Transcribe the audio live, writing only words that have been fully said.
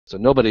So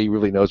nobody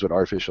really knows what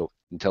artificial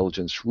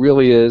intelligence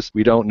really is.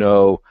 We don't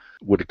know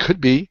what it could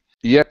be,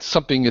 yet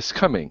something is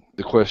coming.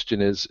 The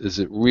question is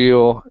it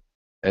real?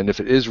 And if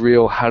it is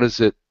real, how does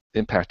it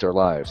impact our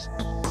lives?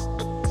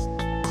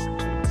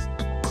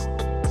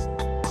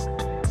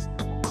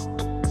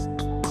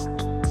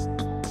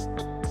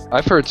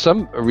 I've heard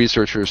some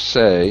researchers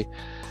say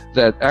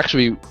that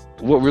actually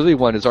what we really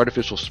want is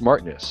artificial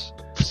smartness,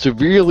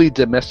 severely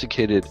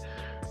domesticated,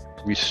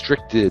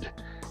 restricted,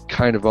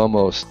 kind of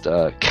almost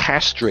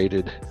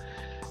castrated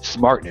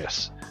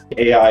smartness.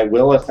 AI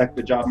will affect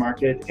the job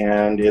market,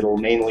 and it'll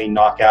mainly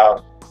knock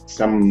out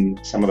some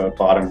of the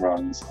bottom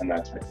rungs and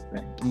that type of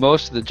thing.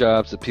 Most of the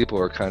jobs that people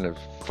are kind of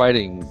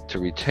fighting to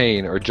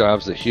retain are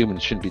jobs that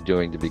humans shouldn't be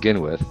doing to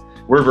begin with.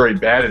 We're very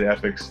bad at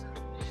ethics,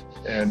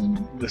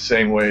 and the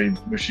same way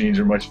machines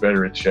are much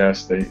better at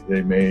chess, they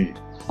may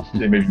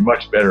be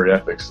much better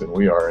at ethics than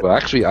we are. Well,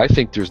 actually, I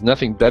think there's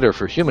nothing better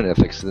for human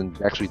ethics than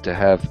actually to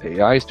have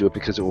AIs do it,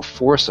 because it will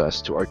force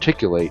us to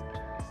articulate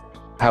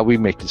how we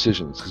make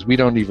decisions, because we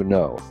don't even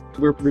know.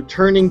 We're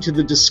returning to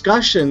the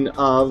discussion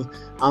of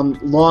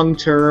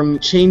long-term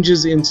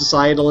changes in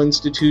societal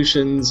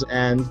institutions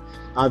and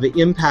the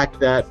impact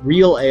that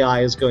real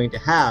AI is going to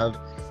have.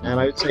 And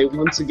I would say,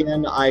 once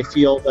again, I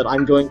feel that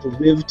I'm going to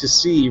live to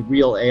see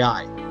real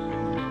AI.